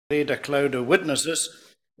A cloud of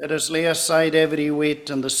witnesses, let us lay aside every weight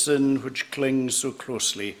and the sin which clings so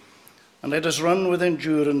closely, and let us run with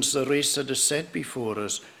endurance the race that is set before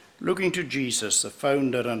us, looking to Jesus, the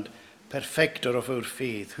founder and perfecter of our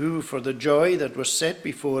faith, who, for the joy that was set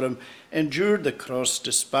before him, endured the cross,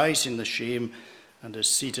 despising the shame, and is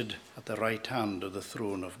seated at the right hand of the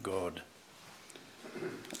throne of God.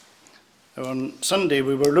 On Sunday,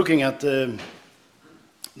 we were looking at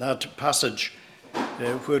that passage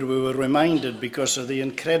where we were reminded, because of the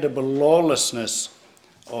incredible lawlessness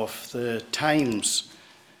of the times,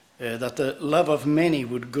 that the love of many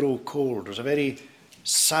would grow cold. It was a very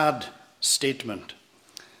sad statement.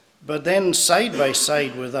 But then, side by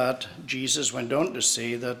side with that, Jesus went on to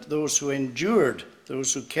say that those who endured,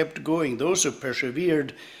 those who kept going, those who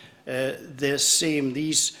persevered,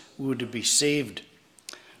 these would be saved.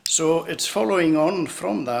 So it's following on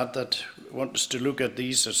from that I want us to look at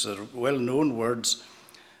these as well-known words.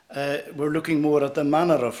 We're looking more at the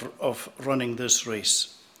manner of running this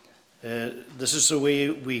race. This is the way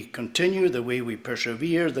we continue, the way we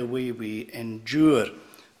persevere, the way we endure.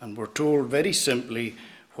 And we're told very simply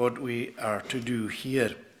what we are to do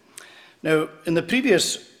here. Now, in the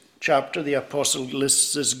previous chapter, the apostle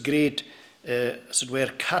lists this great, as it were,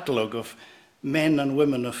 catalogue of men and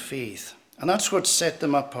women of faith. And that's what set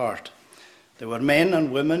them apart. They were men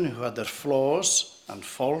and women who had their flaws and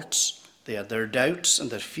faults. They had their doubts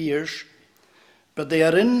and their fears. But they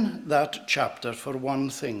are in that chapter for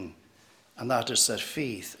one thing, and that is their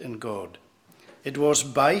faith in God. It was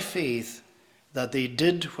by faith that they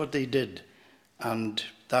did what they did, and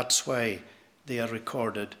that's why they are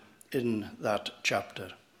recorded in that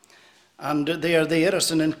chapter. And they are there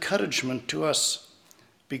as an encouragement to us,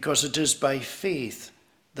 because it is by faith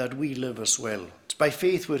that we live as well. It's by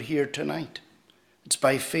faith we're here tonight. It's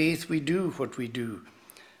by faith we do what we do.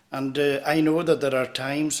 And I know that there are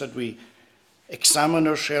times that we examine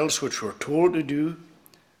ourselves, which we're told to do,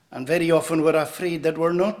 and very often we're afraid that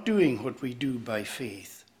we're not doing what we do by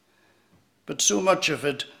faith. But so much of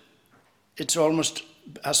it, it's almost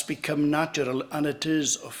has become natural, and it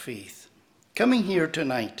is of faith. Coming here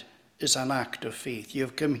tonight is an act of faith.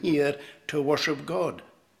 You've come here to worship God,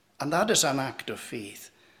 and that is an act of faith.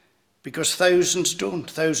 Because thousands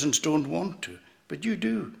don't want to, but you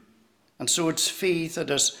do. And so it's faith that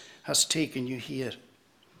has taken you here.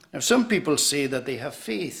 Now, some people say that they have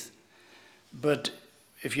faith, but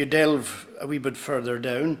if you delve a wee bit further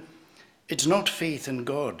down, it's not faith in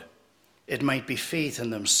God. It might be faith in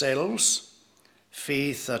themselves,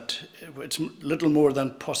 faith that it's little more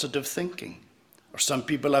than positive thinking. Or some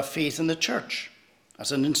people have faith in the church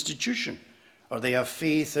as an institution, or they have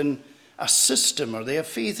faith in a system, or they have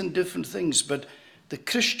faith in different things. But the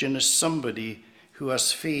Christian is somebody who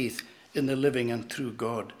has faith in the living and true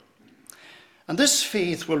God. And this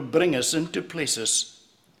faith will bring us into places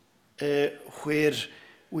where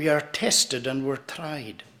we are tested and we're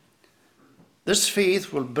tried. This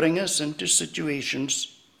faith will bring us into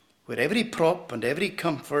situations where every prop and every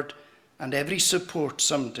comfort and every support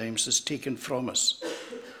sometimes is taken from us.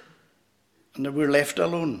 And then we're left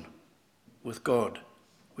alone with God.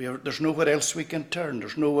 There's nowhere else we can turn.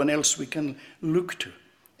 There's no one else we can look to.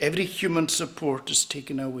 Every human support is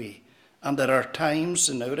taken away. And there are times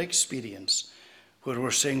in our experience where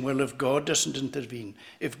we're saying, well, if God doesn't intervene,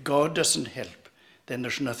 if God doesn't help, then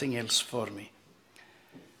there's nothing else for me.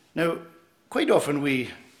 Now, quite often we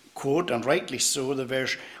quote, and rightly so, the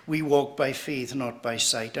verse, we walk by faith, not by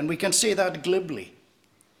sight. And we can say that glibly.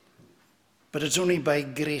 But it's only by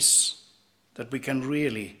grace that we can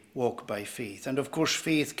really walk by faith. And of course,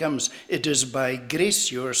 faith comes. It is by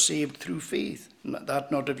grace you are saved through faith,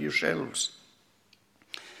 that not of yourselves.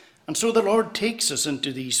 And so the Lord takes us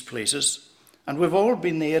into these places, and we've all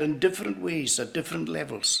been there in different ways, at different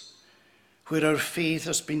levels, where our faith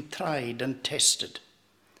has been tried and tested.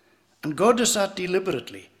 And God does that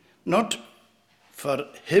deliberately, not for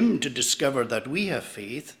him to discover that we have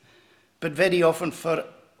faith, but very often for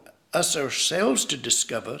us ourselves to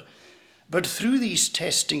discover. But through these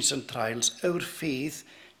testings and trials, our faith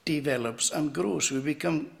develops and grows. We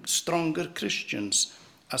become stronger Christians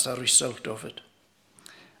as a result of it.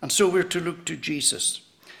 And so we're to look to Jesus.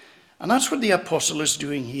 And that's what the apostle is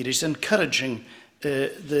doing here. He's encouraging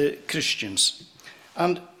the Christians.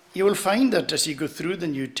 And you will find that as you go through the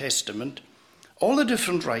New Testament, all the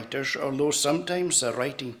different writers, although sometimes they're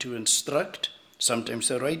writing to instruct, sometimes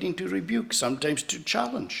they're writing to rebuke, sometimes to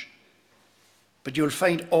challenge. But you'll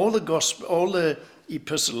find all the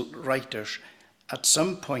epistle writers at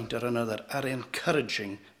some point or another are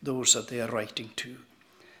encouraging those that they are writing to.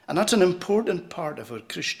 And that's an important part of our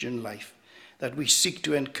Christian life, that we seek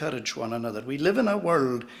to encourage one another. We live in a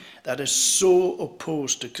world that is so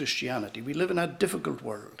opposed to Christianity. We live in a difficult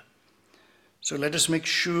world. So let us make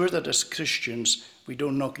sure that as Christians we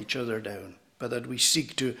don't knock each other down, but that we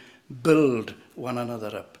seek to build one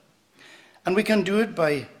another up. And we can do it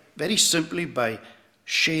by, very simply, by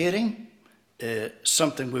sharing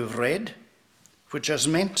something we've read, which has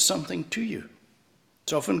meant something to you.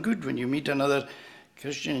 It's often good when you meet another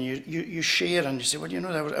Christian and you share and you say, well, you know,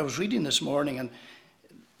 I was reading this morning and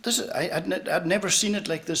I'd never seen it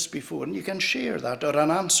like this before. And you can share that, or an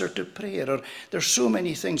answer to prayer, or there's so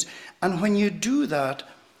many things. And when you do that,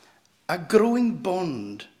 a growing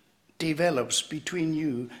bond develops between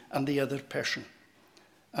you and the other person.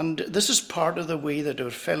 And this is part of the way that our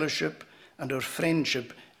fellowship and our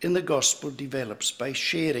friendship in the gospel develops, by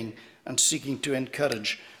sharing and seeking to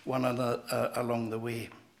encourage one another along the way.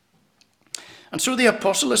 And so the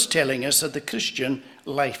apostle is telling us that the Christian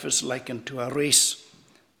life is likened to a race.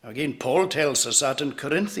 Now again, Paul tells us that in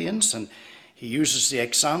Corinthians, and he uses the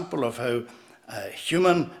example of how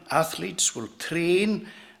human athletes will train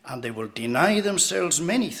and they will deny themselves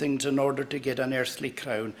many things in order to get an earthly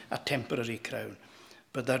crown, a temporary crown.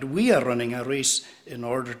 But that we are running a race in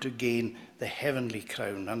order to gain the heavenly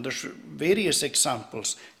crown. And there's various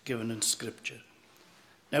examples given in Scripture.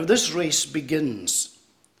 Now this race begins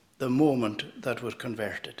the moment that we're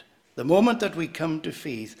converted. The moment that we come to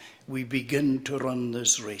faith, we begin to run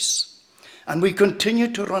this race. And we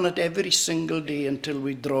continue to run it every single day until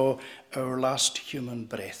we draw our last human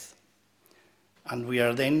breath. And we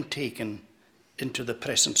are then taken into the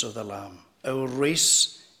presence of the Lamb. Our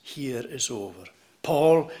race here is over.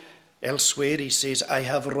 Paul, elsewhere, he says, I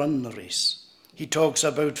have run the race. He talks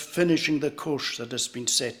about finishing the course that has been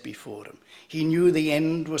set before him. He knew the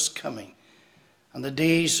end was coming. And the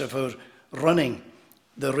days of our running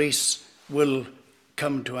the race will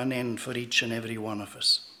come to an end for each and every one of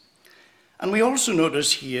us. And we also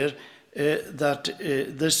notice here that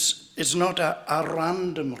this is not a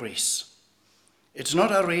random race. It's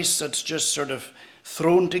not a race that's just sort of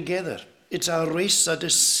thrown together. It's a race that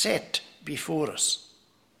is set before us.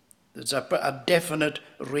 It's a definite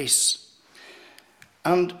race.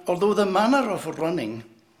 And although the manner of running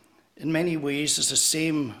in many ways is the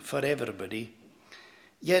same for everybody,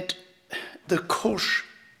 yet the course,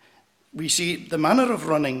 we see the manner of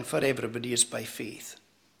running for everybody is by faith.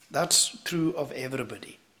 That's true of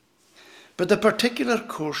everybody. But the particular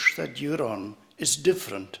course that you're on is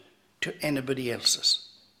different to anybody else's.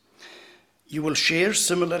 You will share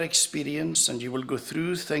similar experience and you will go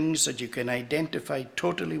through things that you can identify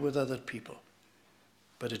totally with other people.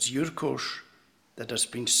 But it's your course that has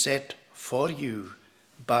been set for you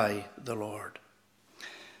by the Lord.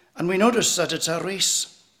 And we notice that it's a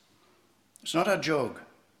race. It's not a jog.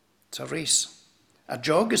 It's a race. A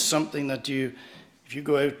jog is something that if you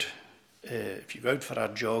go out for a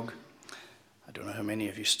jog, I don't know how many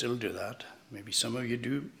of you still do that. Maybe some of you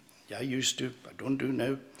do. Yeah, I used to. I don't do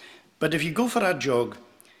now. But if you go for a jog,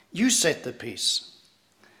 you set the pace.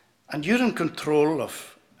 And you're in control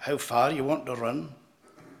of how far you want to run,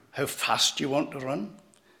 how fast you want to run.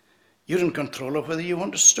 You're in control of whether you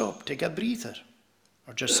want to stop, take a breather,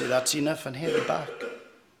 or just say that's enough and head back.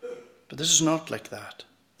 But this is not like that.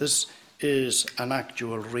 This is an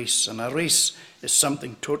actual race, and a race is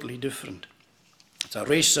something totally different. It's a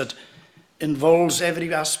race that involves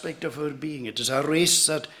every aspect of our being. It is a race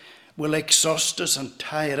that will exhaust us and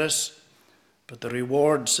tire us, but the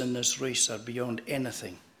rewards in this race are beyond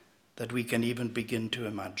anything that we can even begin to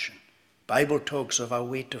imagine. The Bible talks of a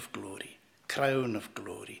weight of glory, crown of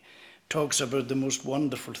glory, talks about the most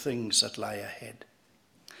wonderful things that lie ahead.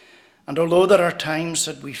 And although there are times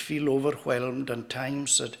that we feel overwhelmed and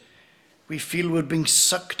times that we feel we're being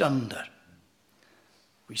sucked under,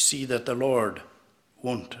 we see that the Lord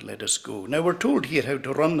won't let us go. Now we're told here how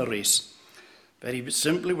to run the race. Very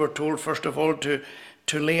simply, we're told first of all to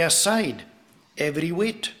lay aside every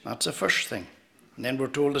weight. That's the first thing. And then we're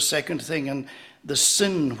told the second thing, and the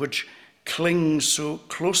sin which clings so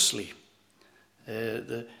closely.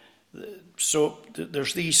 So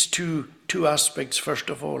there's these two aspects. First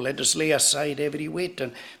of all, let us lay aside every weight.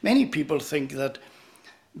 And many people think that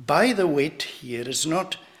by the weight here is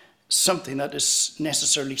not something that is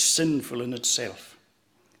necessarily sinful in itself,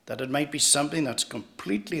 that it might be something that's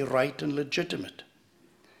completely right and legitimate.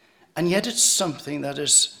 And yet it's something that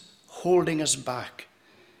is holding us back.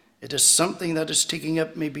 It is something that is taking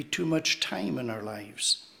up maybe too much time in our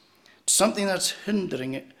lives. It's something that's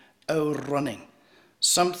hindering our running.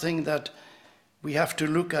 Something that we have to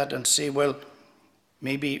look at and say, well,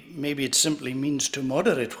 maybe it simply means to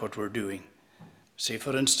moderate what we're doing. Say,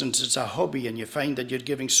 for instance, it's a hobby and you find that you're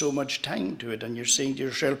giving so much time to it, and you're saying to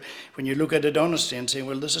yourself, when you look at it honestly and saying,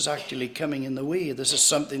 well, this is actually coming in the way. This is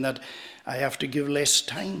something that I have to give less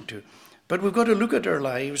time to. But we've got to look at our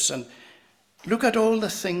lives and look at all the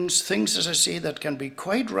things, as I say, that can be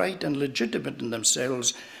quite right and legitimate in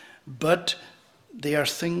themselves, but they are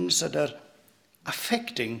things that are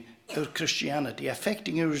affecting our Christianity,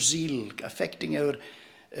 affecting our zeal, affecting our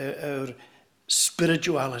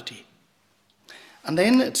spirituality. And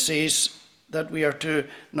then it says that we are to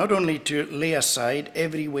not only to lay aside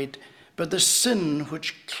every weight, but the sin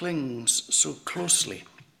which clings so closely.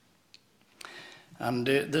 And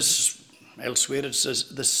this, elsewhere it says,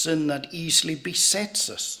 the sin that easily besets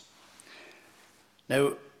us.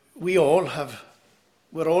 Now, we're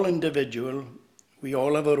all individual, we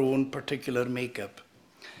all have our own particular makeup.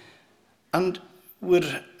 And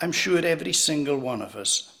I'm sure every single one of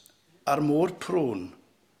us are more prone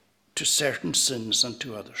to certain sins than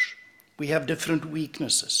to others. We have different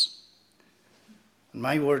weaknesses. And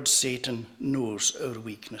my word, Satan knows our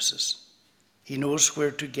weaknesses. He knows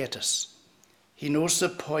where to get us. He knows the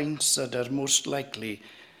points that are most likely,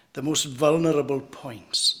 the most vulnerable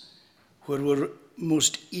points, where we're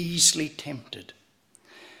most easily tempted.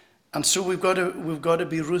 And so we've got to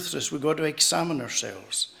be ruthless. We've got to examine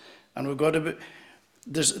ourselves. And we've got to be,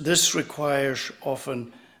 this requires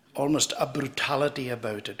often almost a brutality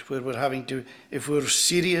about it, where we're having to, if we're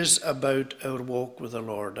serious about our walk with the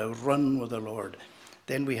Lord, our run with the Lord,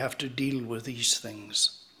 then we have to deal with these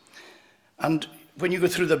things. And when you go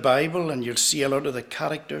through the Bible and you'll see a lot of the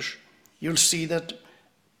characters, you'll see that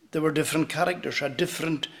there were different characters,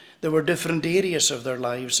 there were different areas of their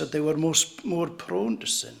lives that they were more prone to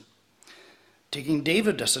sin. Taking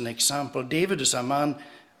David as an example, David is a man,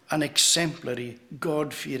 an exemplary,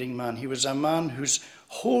 God-fearing man. He was a man whose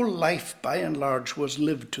whole life, by and large, was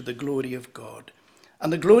lived to the glory of God.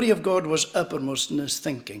 And the glory of God was uppermost in his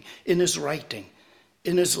thinking, in his writing,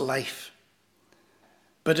 in his life.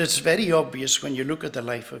 But it's very obvious when you look at the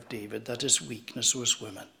life of David that his weakness was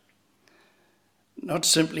women. Not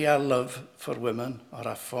simply a love for women or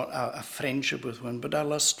a friendship with women, but a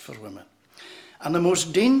lust for women. And the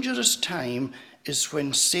most dangerous time is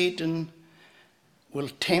when Satan will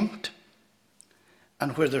tempt,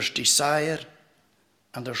 and where there's desire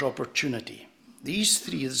and there's opportunity. These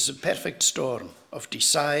three is a perfect storm of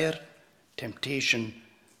desire, temptation,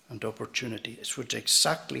 and opportunity. It's what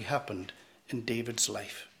exactly happened in David's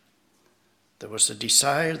life. There was the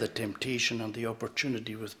desire, the temptation, and the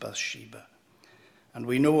opportunity with Bathsheba. And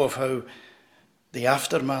we know of how the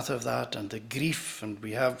aftermath of that and the grief, and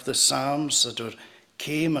we have the Psalms that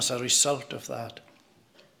came as a result of that.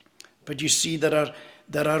 But you see, there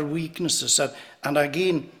are weaknesses. And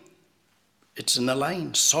again, it's in the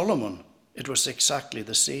line. Solomon, it was exactly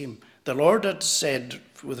the same. The Lord had said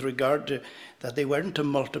with regard to that they weren't to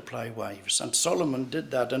multiply wives. And Solomon did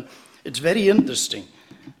that. And it's very interesting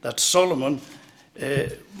that Solomon,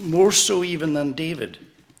 more so even than David,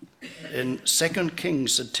 in 2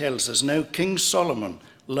 Kings it tells us, now King Solomon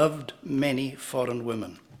loved many foreign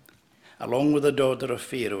women, along with the daughter of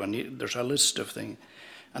Pharaoh. And there's a list of things.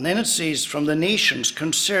 And then it says, from the nations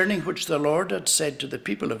concerning which the Lord had said to the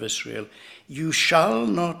people of Israel, you shall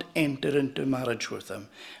not enter into marriage with them,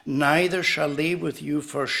 neither shall they with you,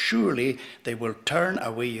 for surely they will turn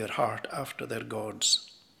away your heart after their gods.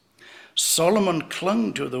 Solomon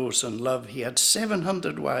clung to those in love. He had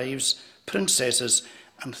 700 wives, princesses,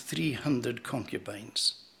 and 300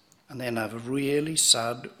 concubines. And then I have a really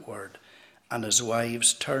sad word, and his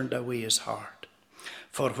wives turned away his heart.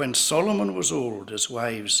 For when Solomon was old, his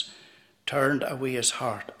wives turned away his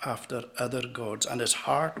heart after other gods, and his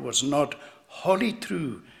heart was not wholly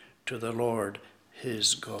true to the Lord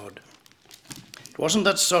his God. It wasn't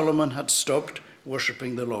that Solomon had stopped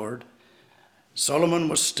worshipping the Lord. Solomon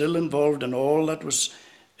was still involved in all that was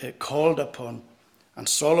called upon, and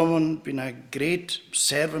Solomon being a great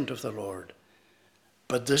servant of the Lord.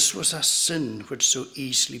 But this was a sin which so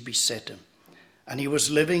easily beset him. And he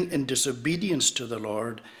was living in disobedience to the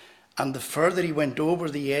Lord. And the further he went over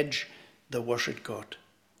the edge, the worse it got.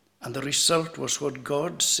 And the result was what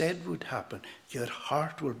God said would happen. Your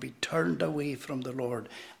heart will be turned away from the Lord.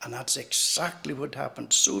 And that's exactly what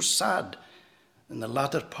happened. So sad in the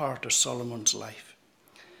latter part of Solomon's life.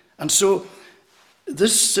 And so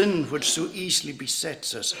this sin which so easily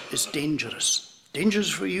besets us is dangerous. Dangerous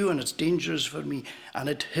for you and it's dangerous for me. And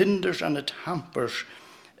it hinders and it hampers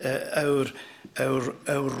our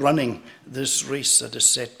running this race that is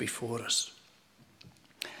set before us.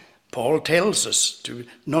 Paul tells us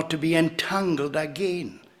not to be entangled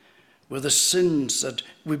again with the sins that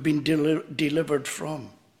we've been delivered from.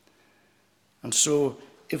 And so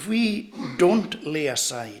if we don't lay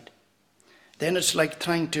aside, then it's like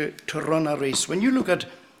trying to run a race. When you look at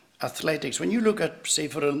athletics, when you look at, say,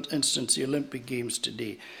 for instance, the Olympic Games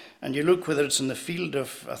today, and you look whether it's in the field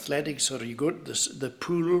of athletics or you go to the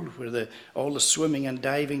pool where all the swimming and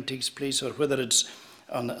diving takes place, or whether it's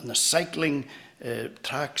on the cycling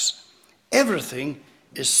tracks, everything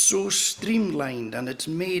is so streamlined and it's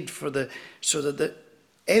made so that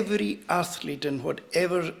every athlete in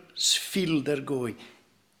whatever field they're going,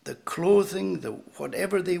 the clothing,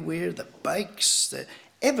 whatever they wear, the bikes,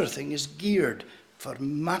 everything is geared for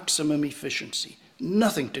maximum efficiency,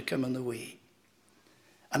 nothing to come in the way.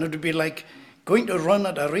 And it would be like going to run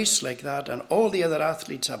at a race like that, and all the other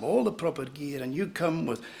athletes have all the proper gear, and you come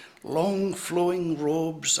with long flowing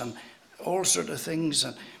robes and all sort of things,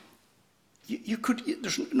 and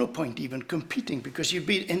there's no point even competing because you'd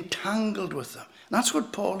be entangled with them. And that's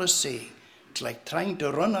what Paul is saying. It's like trying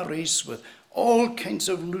to run a race with all kinds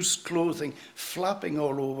of loose clothing flapping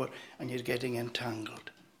all over, and you're getting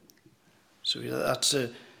entangled. So that's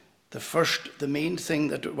the main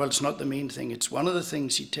thing it's not the main thing, it's one of the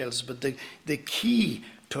things he tells us, but the key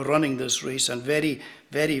to running this race, and very,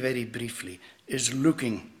 very, very briefly, is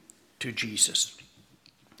looking to Jesus.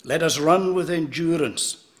 Let us run with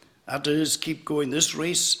endurance. That is, keep going. This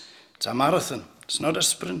race, it's a marathon. It's not a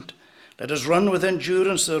sprint. Let us run with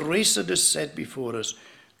endurance the race that is set before us,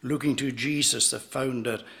 looking to Jesus, the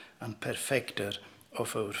founder and perfecter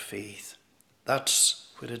of our faith. That's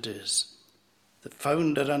what it is. The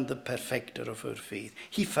founder and the perfecter of our faith.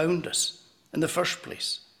 He found us in the first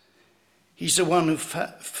place. He's the one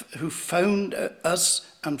who found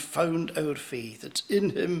us and found our faith. It's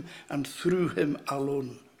in him and through him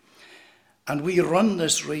alone. And we run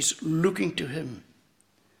this race looking to him.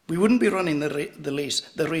 We wouldn't be running the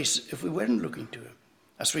race if we weren't looking to him.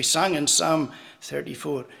 As we sang in Psalm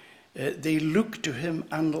 34, they looked to him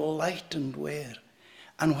and lightened were.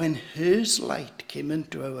 And when his light came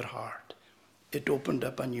into our heart, it opened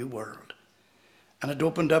up a new world. And it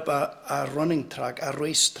opened up a running track, a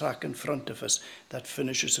race track in front of us that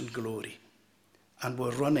finishes in glory. And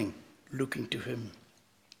we're running, looking to him.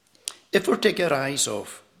 If we take our eyes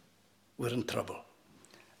off, we're in trouble.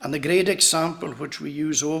 And the great example which we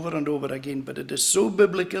use over and over again, but it is so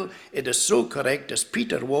biblical, it is so correct, is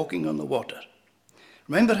Peter walking on the water.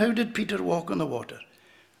 Remember, how did Peter walk on the water?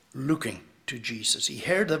 Looking to Jesus. He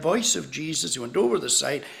heard the voice of Jesus, he went over the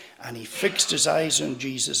side, and he fixed his eyes on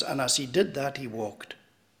Jesus, and as he did that, he walked.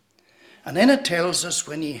 And then it tells us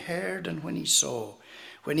when he heard and when he saw,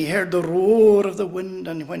 when he heard the roar of the wind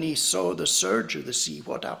and when he saw the surge of the sea,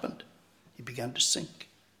 what happened? He began to sink.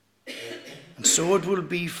 And so it will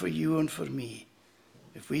be for you and for me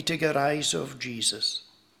if we take our eyes off Jesus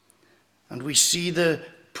and we see the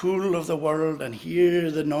pull of the world and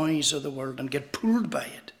hear the noise of the world and get pulled by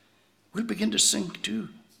it, we'll begin to sink too.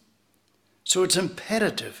 So it's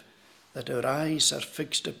imperative that our eyes are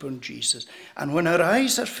fixed upon Jesus. And when our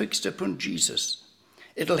eyes are fixed upon Jesus,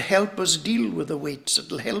 it'll help us deal with the weights.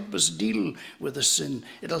 It'll help us deal with the sin.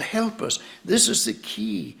 It'll help us. This is the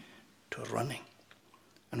key to running.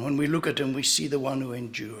 And when we look at him, we see the one who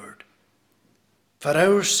endured. For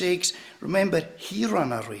our sakes, remember, he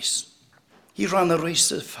ran a race. He ran a race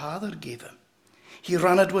the Father gave him. He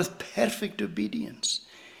ran it with perfect obedience.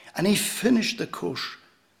 And he finished the course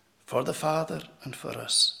for the Father and for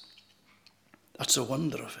us. That's the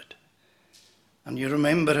wonder of it. And you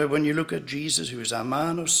remember how when you look at Jesus, who is a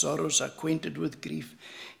man of sorrows, acquainted with grief,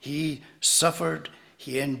 he suffered,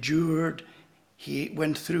 he endured, he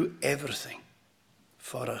went through everything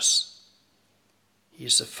for us. He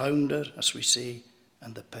is the founder, as we say,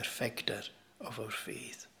 and the perfecter of our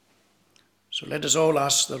faith. So let us all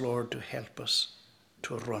ask the Lord to help us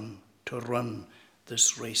to run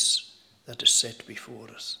this race that is set before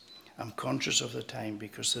us. I'm conscious of the time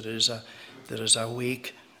because there is a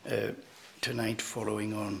wake tonight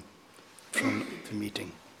following on from the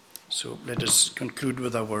meeting. So let us conclude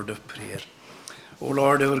with a word of prayer. O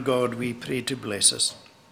Lord our God, we pray to bless us.